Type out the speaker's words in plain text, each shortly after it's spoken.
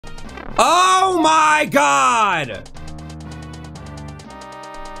Oh my God!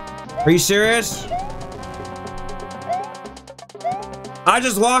 Are you serious? I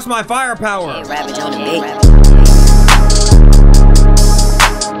just lost my firepower.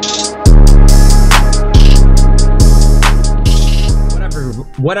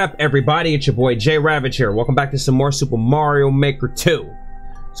 What up, everybody? It's your boy J Ravage here. Welcome back to some more Super Mario Maker 2.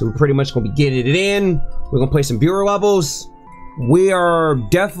 So we're pretty much gonna be getting it in. We're gonna play some viewer levels. We are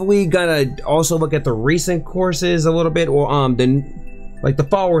definitely gonna also look at the recent courses a little bit, or the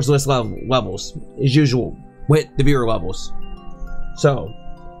followers list levels as usual with the viewer levels. So,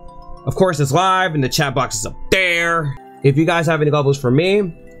 of course, it's live and the chat box is up there. If you guys have any levels for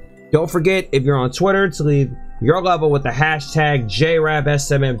me, don't forget, if you're on Twitter, to leave your level with the hashtag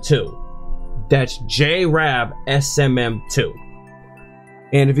JRAVSMM2. That's JRAVSMM2.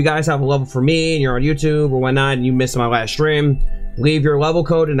 And if you guys have a level for me and you're on YouTube or whatnot and you missed my last stream, leave your level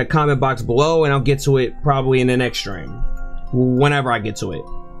code in the comment box below and I'll get to it probably in the next stream, whenever I get to it.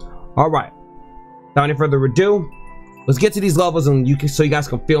 Alright, without any further ado, let's get to these levels and so you guys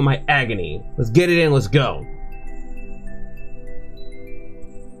can feel my agony. Let's get it in, let's go.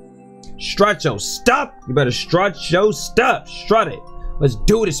 Strut your stuff. You better strut your stuff. Strut it. Let's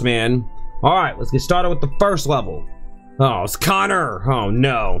do this, man. Alright, let's get started with the first level. Oh, it's Connor. Oh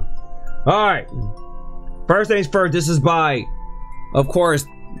no. Alright. First things first, this is by, of course,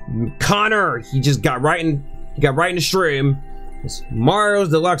 Connor. He just got right in the stream. It's Mario's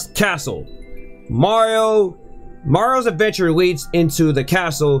Deluxe Castle. Mario's adventure leads into the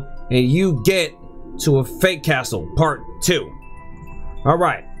castle and you get to a fake castle, part 2.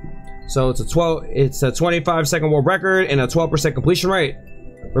 Alright. So it's a 25-second world record and a 12% completion rate.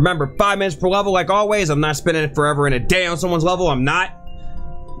 Remember, 5 minutes per level, like always. I'm not spending it forever and a day on someone's level. I'm not.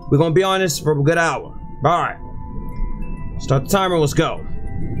 We're gonna be on this for a good hour. All right. Start the timer. Let's go.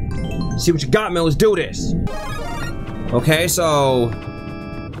 See what you got, man. Let's do this. Okay, so.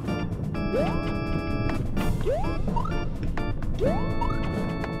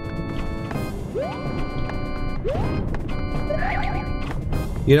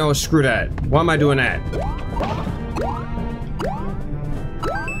 You know, screw that. Why am I doing that?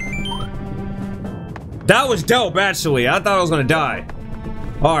 That was dope, actually. I thought I was gonna die.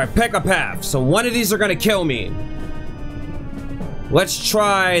 Alright, pick a path. So one of these are gonna kill me. Let's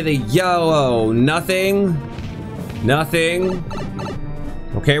try the yellow. Nothing. Nothing.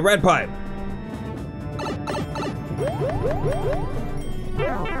 Okay, red pipe.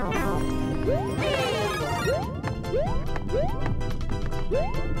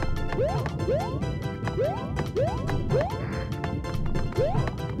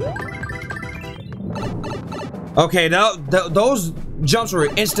 Okay, now those jumps were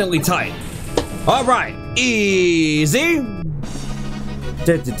instantly tight. All right, easy.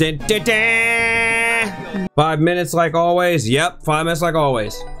 5 minutes like always. Yep, 5 minutes like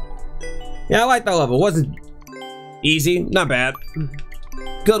always. Yeah, I like that level. It wasn't easy, not bad.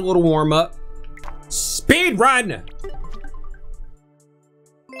 Good little warm up. Speed run.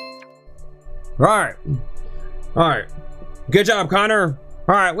 All right. Good job, Connor.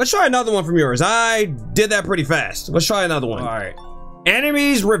 All right, let's try another one from yours. I did that pretty fast. Let's try another one. All right.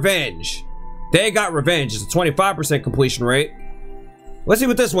 Enemies Revenge. They got revenge. It's a 25% completion rate. Let's see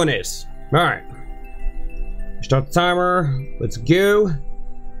what this one is. All right. Start the timer. Let's go.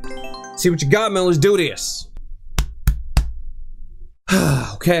 See what you got, man. Let's do this.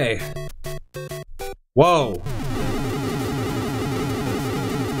 Okay. Whoa.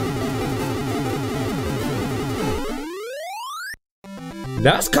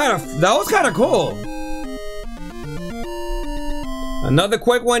 That was kind of cool. Another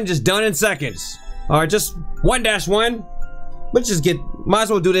quick one, just done in seconds. All right, just 1-1. Let's just might as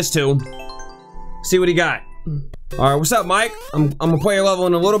well do this too. See what he got. All right, what's up, Mike? I'm gonna play your level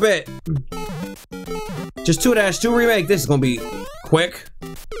in a little bit. Just 2-2 remake. This is gonna be quick.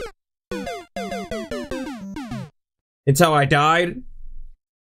 Until I died.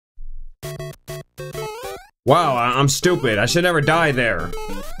 Wow, I'm stupid. I should never die there.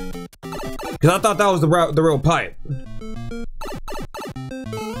 Because I thought that was the real pipe.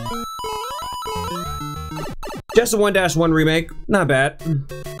 Just a 1-1 remake. Not bad.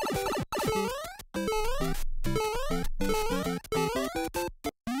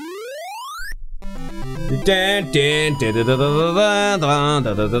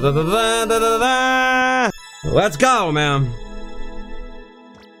 Let's go, man.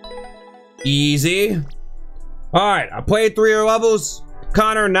 Easy. Alright, I played 3 of your levels.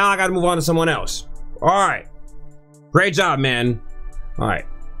 Connor, now I gotta move on to someone else. Alright. Great job, man. Alright.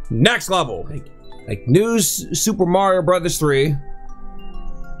 Next level. Like new Super Mario Brothers 3.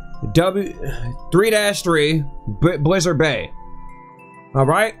 W 3-3 Blizzard Bay. All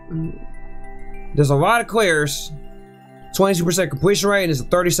right. There's a lot of clears. 22% completion rate, and it's a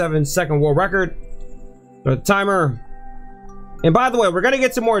 37-second world record. The timer. And by the way, we're gonna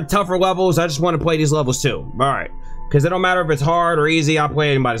get some more tougher levels. I just want to play these levels too. All right, because it don't matter if it's hard or easy. I'll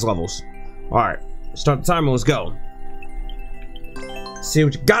play anybody's levels. All right, start the timer. Let's go. See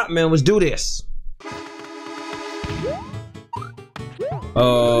what you got, man. Let's do this.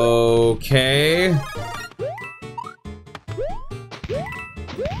 Okay.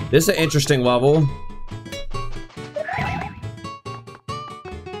 This is an interesting level.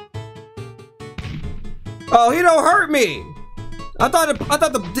 Oh, he don't hurt me. I thought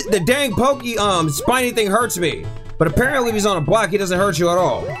the dang pokey spiny thing hurts me, but apparently if he's on a block, he doesn't hurt you at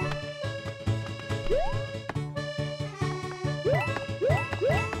all.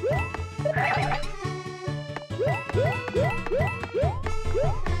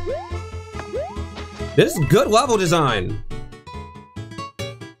 This is good level design.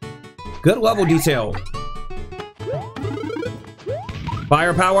 Good level detail.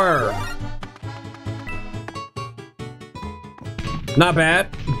 Firepower. Not bad.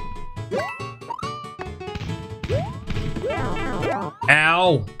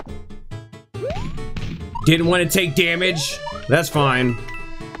 Ow. Didn't want to take damage. That's fine.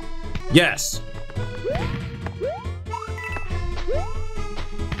 Yes.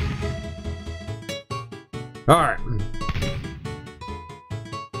 All right.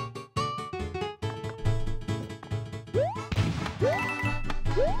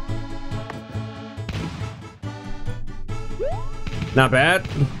 Not bad.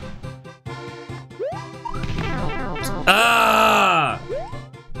 Ah!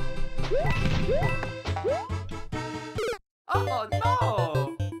 Oh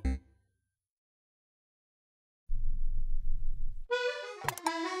no!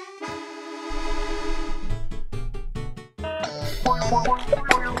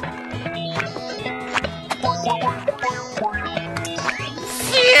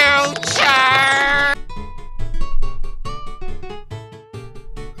 Future!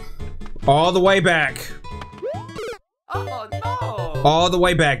 All the way back. Oh no! All the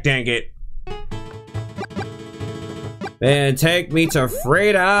way back, dang it. And take me to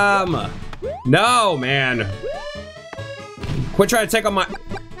freedom. No, man. Quit trying to take on my...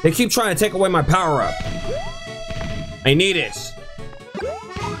 They keep trying to take away my power up. I need it.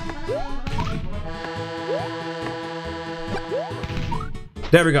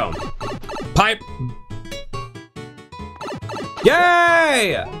 There we go. Pipe.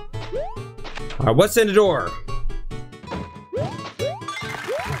 Yay! All right, what's in the door?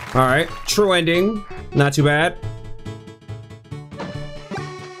 All right, true ending. Not too bad.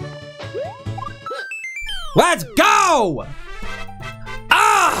 Let's go!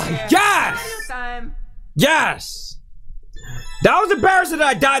 Ah, yes! Yes! That was embarrassing that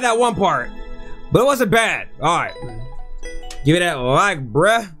I died that one part, but it wasn't bad. All right. Give it that like,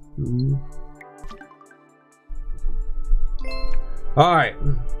 bruh. All right.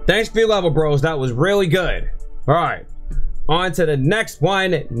 Thanks for your level, bros. That was really good. All right. On to the next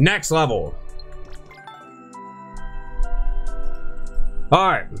one. Next level. All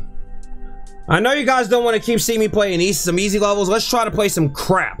right. I know you guys don't want to keep seeing me playing some easy levels. Let's try to play some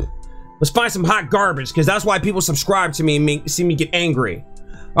crap. Let's find some hot garbage, because that's why people subscribe to me and see me get angry.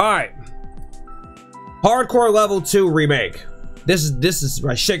 All right. Hardcore Level 2 remake. This is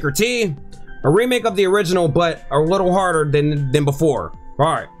Shaker T, a remake of the original, but a little harder than before. All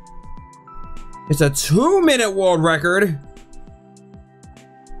right. It's a 2-minute world record.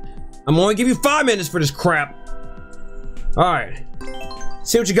 I'm only give you 5 minutes for this crap. All right.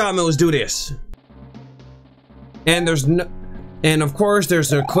 See what you got, man. Let's do this. And there's no, and of course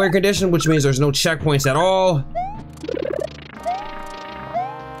there's a clear condition, which means there's no checkpoints at all.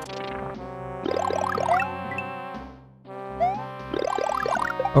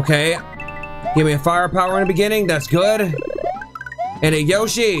 Okay. Give me a firepower in the beginning. That's good. And a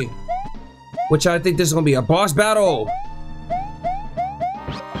Yoshi, which I think this is gonna be a boss battle.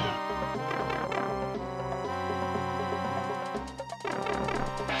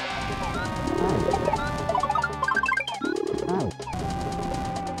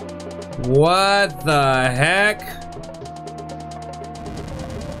 What the heck?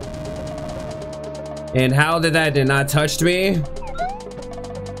 And how did that not touch me?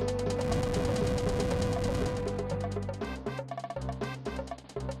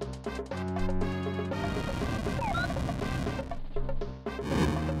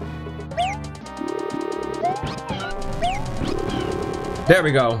 There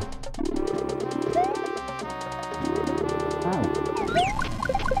we go.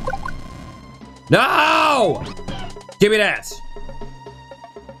 No! Give me that.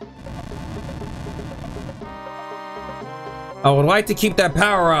 I would like to keep that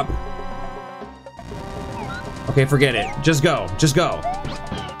power up. Okay, forget it. Just go. Just go.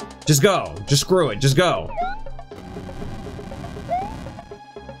 Just go. Just screw it. Just go.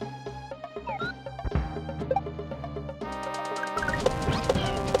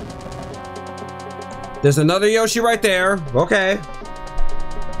 There's another Yoshi right there. Okay.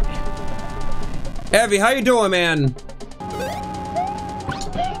 Evie, how you doing, man?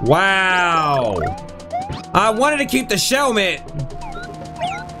 Wow. I wanted to keep the shell mitt.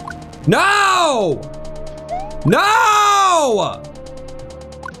 No! No!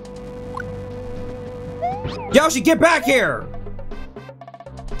 Yoshi, get back here!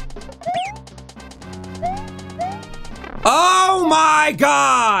 Oh my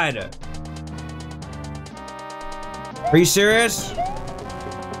God! Are you serious?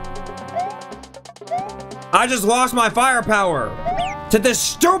 I just lost my firepower to this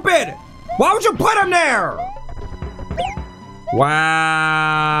stupid. Why would you put him there?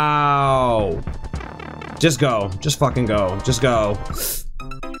 Wow. Just go. Just fucking go. Just go.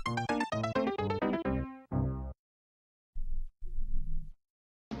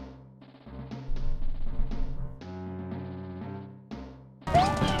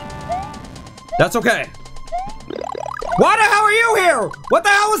 That's okay. Why the hell are you here? What the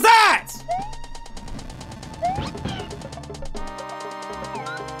hell was that?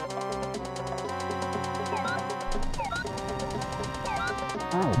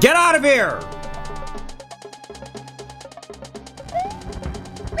 Get out of here!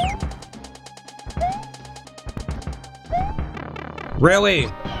 Really?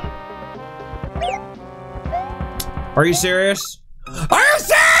 Are you serious? Are you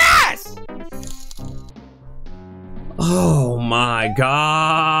serious? Oh my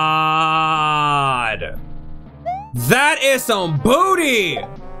God. That is some booty.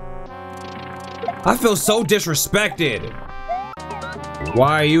 I feel so disrespected.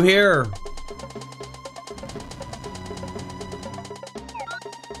 Why are you here?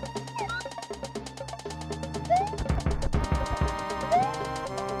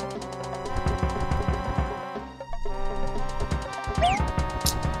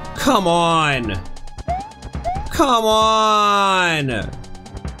 Come on. Come on.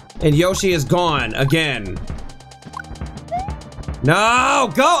 And Yoshi is gone again.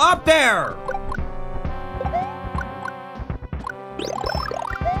 No, go up there.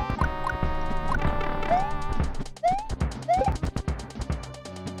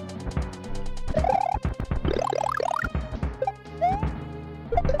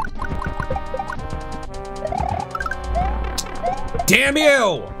 Damn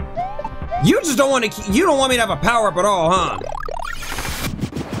you! You just don't want to. You don't want me to have a power up at all, huh?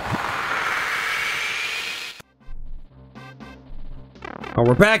 Oh,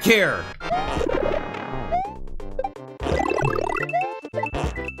 we're back here.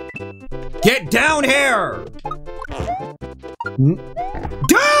 Get down here,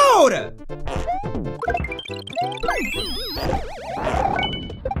 dude!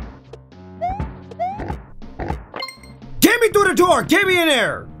 Get me through the door! Get me in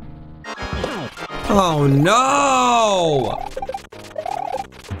there! Oh no!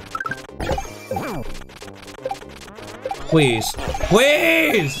 Please.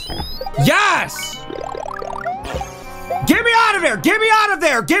 Please! Yes! Get me out of there! Get me out of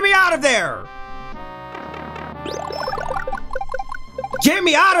there! Get me out of there! Get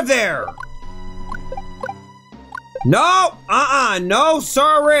me out of there! No! No,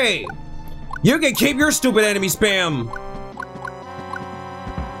 sorry! You can keep your stupid enemy spam!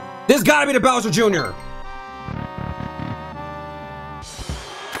 This gotta be the Bowser Jr.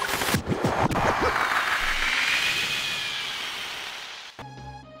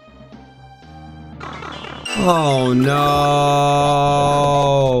 Oh no.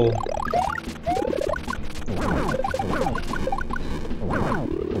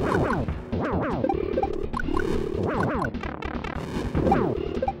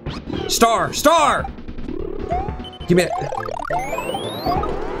 Star! Star! Give me it.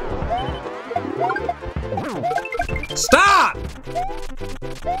 Stop!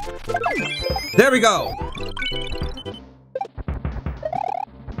 There we go.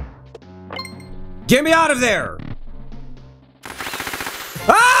 Get me out of there!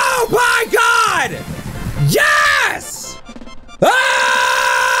 Oh my God! Yes!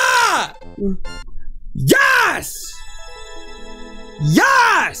 Ah! Yes!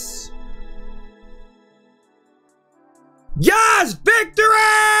 Yes! Yes!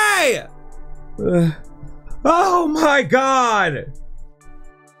 Victory! Oh my God!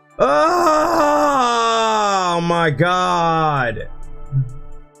 Oh! my god.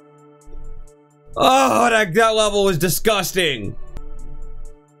 Oh, that level was disgusting.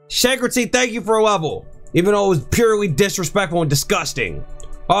 Shakerty, thank you for a level. Even though it was purely disrespectful and disgusting.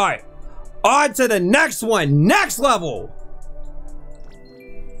 Alright. On to the next one. Next level.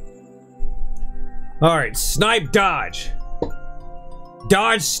 Alright. Snipe dodge.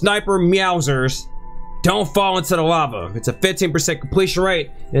 Dodge sniper meowsers. Don't fall into the lava. It's a 15% completion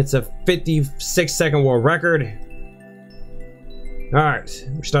rate. It's a 56-second world record. Alright.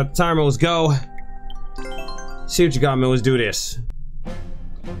 We start the timer. Let's go. See what you got, man. Let's do this.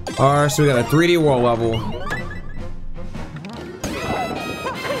 Alright, so we got a 3D world level.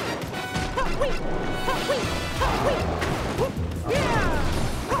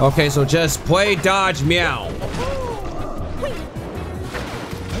 Okay, so just play dodge meow.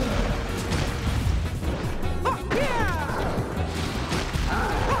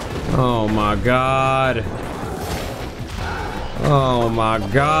 Oh my god. Oh my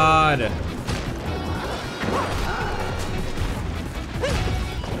god.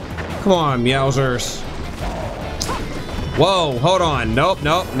 Come on, meowsers. Whoa, hold on. Nope,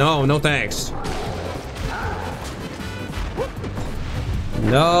 nope, no thanks.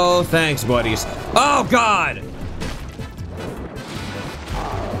 No thanks, buddies. Oh god!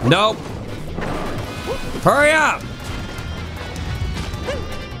 Nope. Hurry up!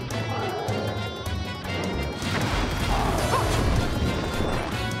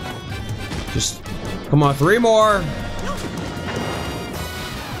 Just, come on, 3 more.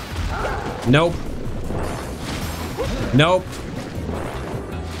 Nope. Nope.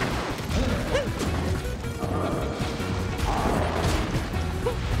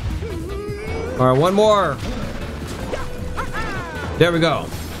 All right, 1 more. There we go.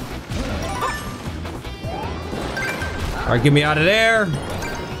 All right, get me out of there.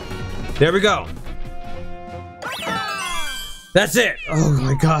 There we go. That's it. Oh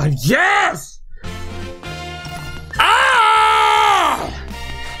my god, yes! Ah!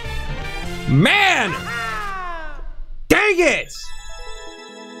 Man! Dang it!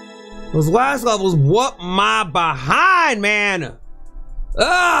 Those last levels whooped my behind, man!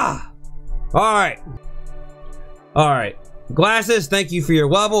 Ah! Alright. Alright. Glasses, thank you for your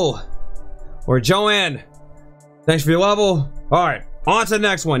level. Or Joanne, thanks for your level. Alright, on to the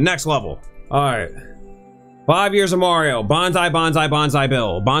next one, next level. Alright. 5 years of Mario. Bonsai, bonsai, bonsai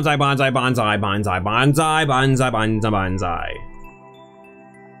Bill. Bonsai, bonsai, bonsai, bonsai, bonsai, bonsai, bonsai, bonsai.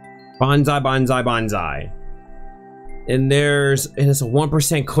 Bonsai, bonsai, bonsai. And it's a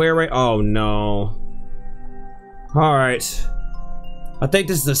 1% clear rate. Oh no. Alright. I think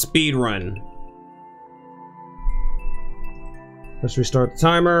this is a speed run. Let's restart the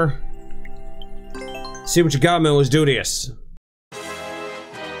timer. See what you got, man. Let's do this.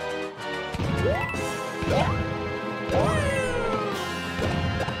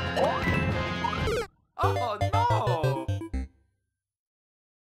 Oh no!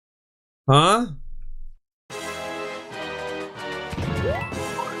 Huh?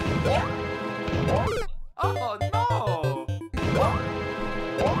 Oh no! Oh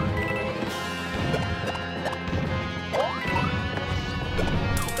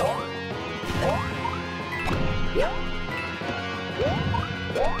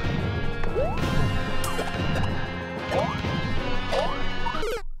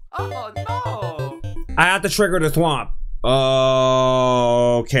no! I have to trigger the swamp.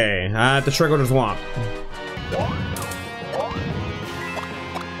 Okay, I have to trigger the swamp.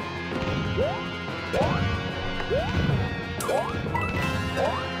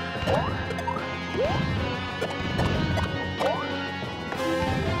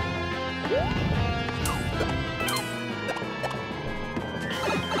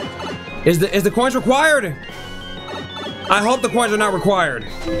 Is the coins required? I hope the coins are not required.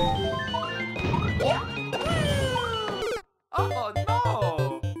 Oh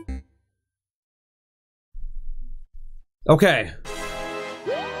no! Okay.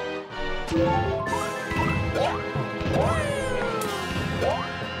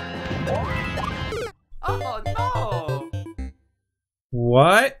 Oh no!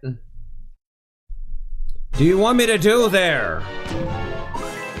 What do you want me to do there?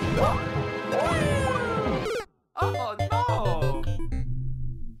 Oh no! Oh no!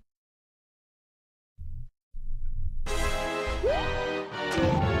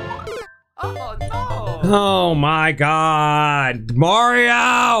 Oh my god,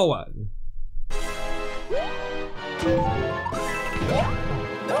 Mario!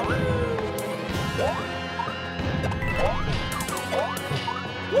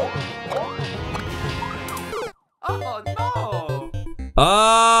 Oh no!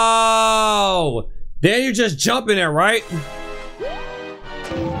 Oh, Then you just jump in there, right?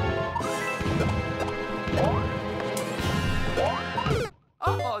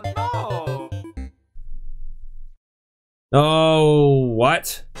 Oh no! Oh,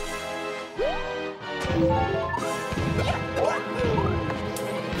 what?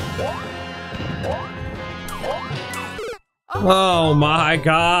 Oh my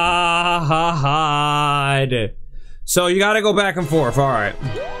god. So you gotta go back and forth, alright.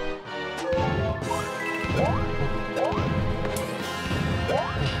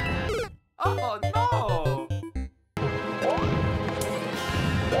 Oh no!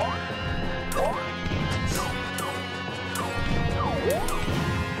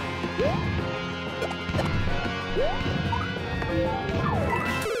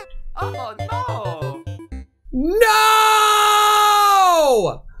 Oh no!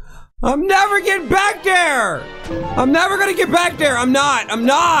 No! I'm never getting back there! I'm never gonna get back there! I'm not!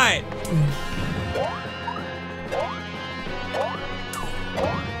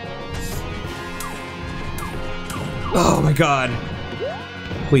 Oh my god.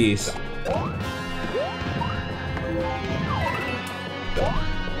 Please.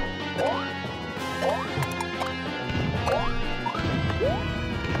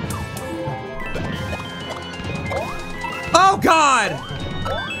 Oh god!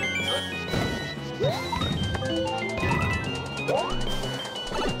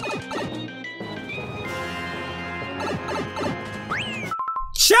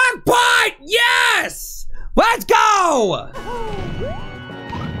 Checkpoint! Yes! Let's go!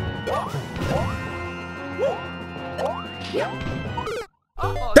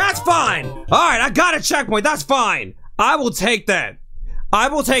 That's fine! Alright, I got a checkpoint, that's fine! I will take that. I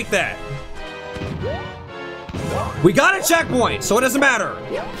will take that. We got a checkpoint, so it doesn't matter.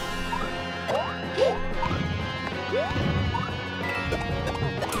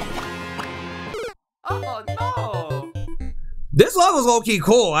 Oh no! This level's low-key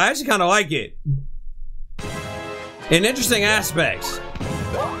cool. I actually kind of like it. In interesting aspects.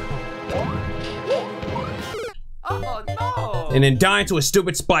 Oh no! And then dying to a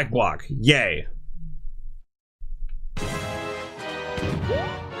stupid spike block. Yay.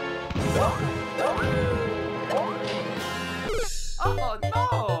 Oh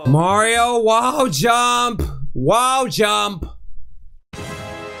no! Mario, wow jump! Wow jump!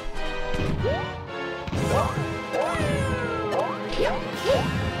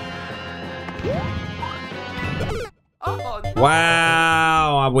 Oh no!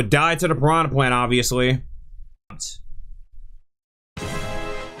 Wow, I would die to the piranha plant, obviously.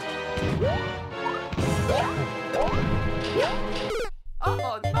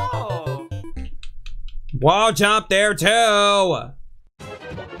 Oh no! Wall jump there too.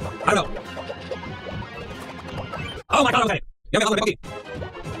 I don't know. Oh my god, okay. Okay.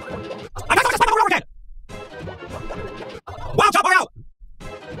 I got the spike over again. Wall jump Mario.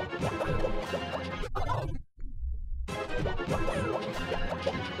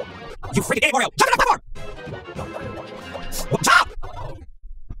 You freaking idiot, Mario! Jump in the platform! Jump!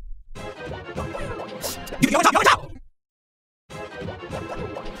 You want to jump!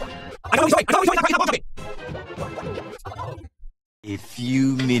 I know what he's doing! A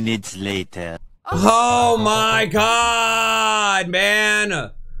few minutes later. Oh my god,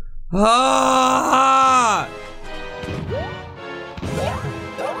 man! Ah!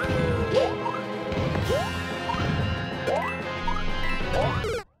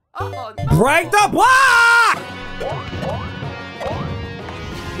 Oh no! Break the block!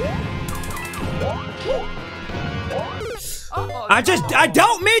 Oh I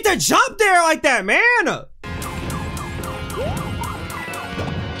don't mean to jump there like that, man!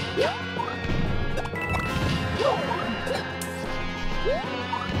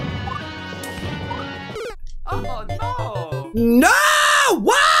 Oh no! No!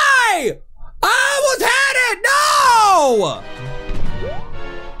 Why? I almost had it! No!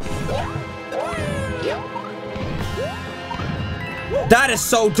 That is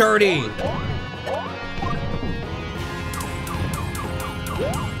so dirty.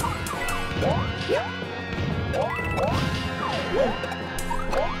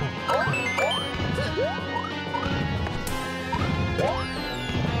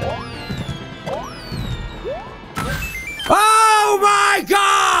 Oh my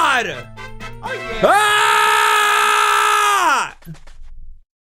god! Oh yeah! Ah!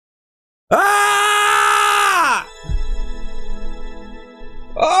 Ah!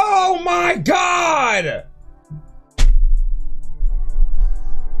 Oh my god!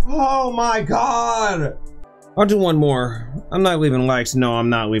 Oh my god! I'll do one more. I'm not leaving likes. No, I'm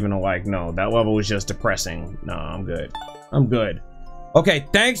not leaving a like. No, that level was just depressing. No, I'm good. I'm good. Okay,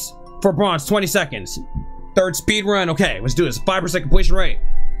 thanks For bronze, 20 seconds. Third speed run. Okay, let's do this. 5% completion rate.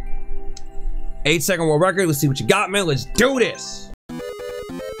 8-second world record. Let's see what you got, man. Let's do this.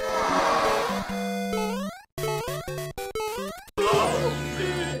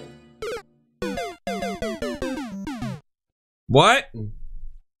 What?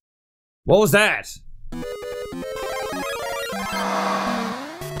 What was that?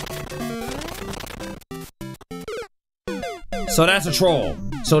 So that's a troll.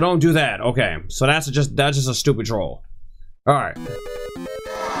 So don't do that. Okay. So that's just a stupid troll. All right.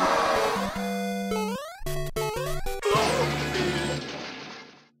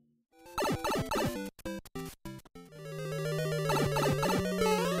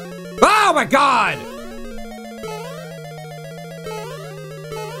 Oh my God!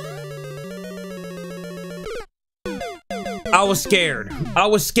 I was scared. I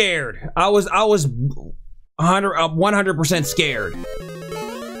was scared. I was 100% scared.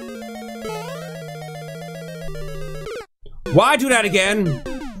 Why do that again?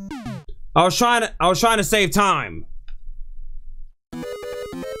 I was trying to save time.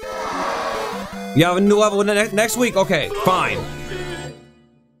 You have a new level next week? Okay, fine.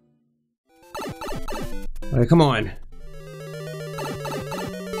 Alright, come on.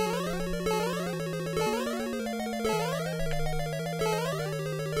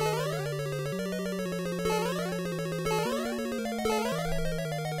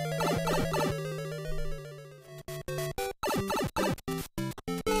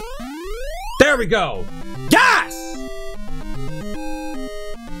 There we go. Yes!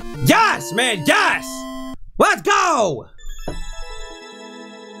 Yes, man, yes! Let's go!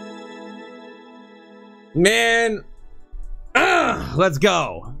 Man, let's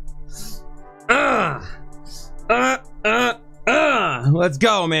go. Let's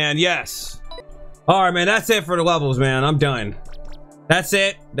go, man, yes. Alright, man, that's it for the levels, man. I'm done. That's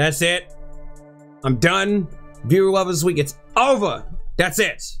it. That's it. I'm done. Viewer levels this week, it's over. That's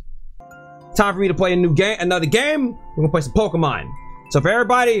it. Time for me to play another game. We're gonna play some Pokemon. So for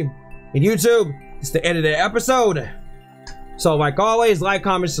everybody in YouTube, it's the end of the episode. So like always, like,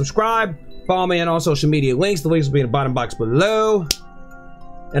 comment, subscribe. Follow me on all social media links. The links will be in the bottom box below.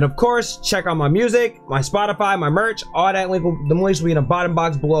 And of course, check out my music, my Spotify, my merch. All that the links will be in the bottom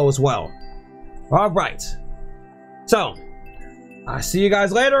box below as well. All right. So I see you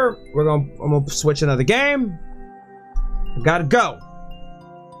guys later. I'm gonna switch another game. I gotta go.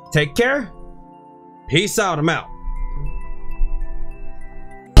 Take care. Peace out. I'm out.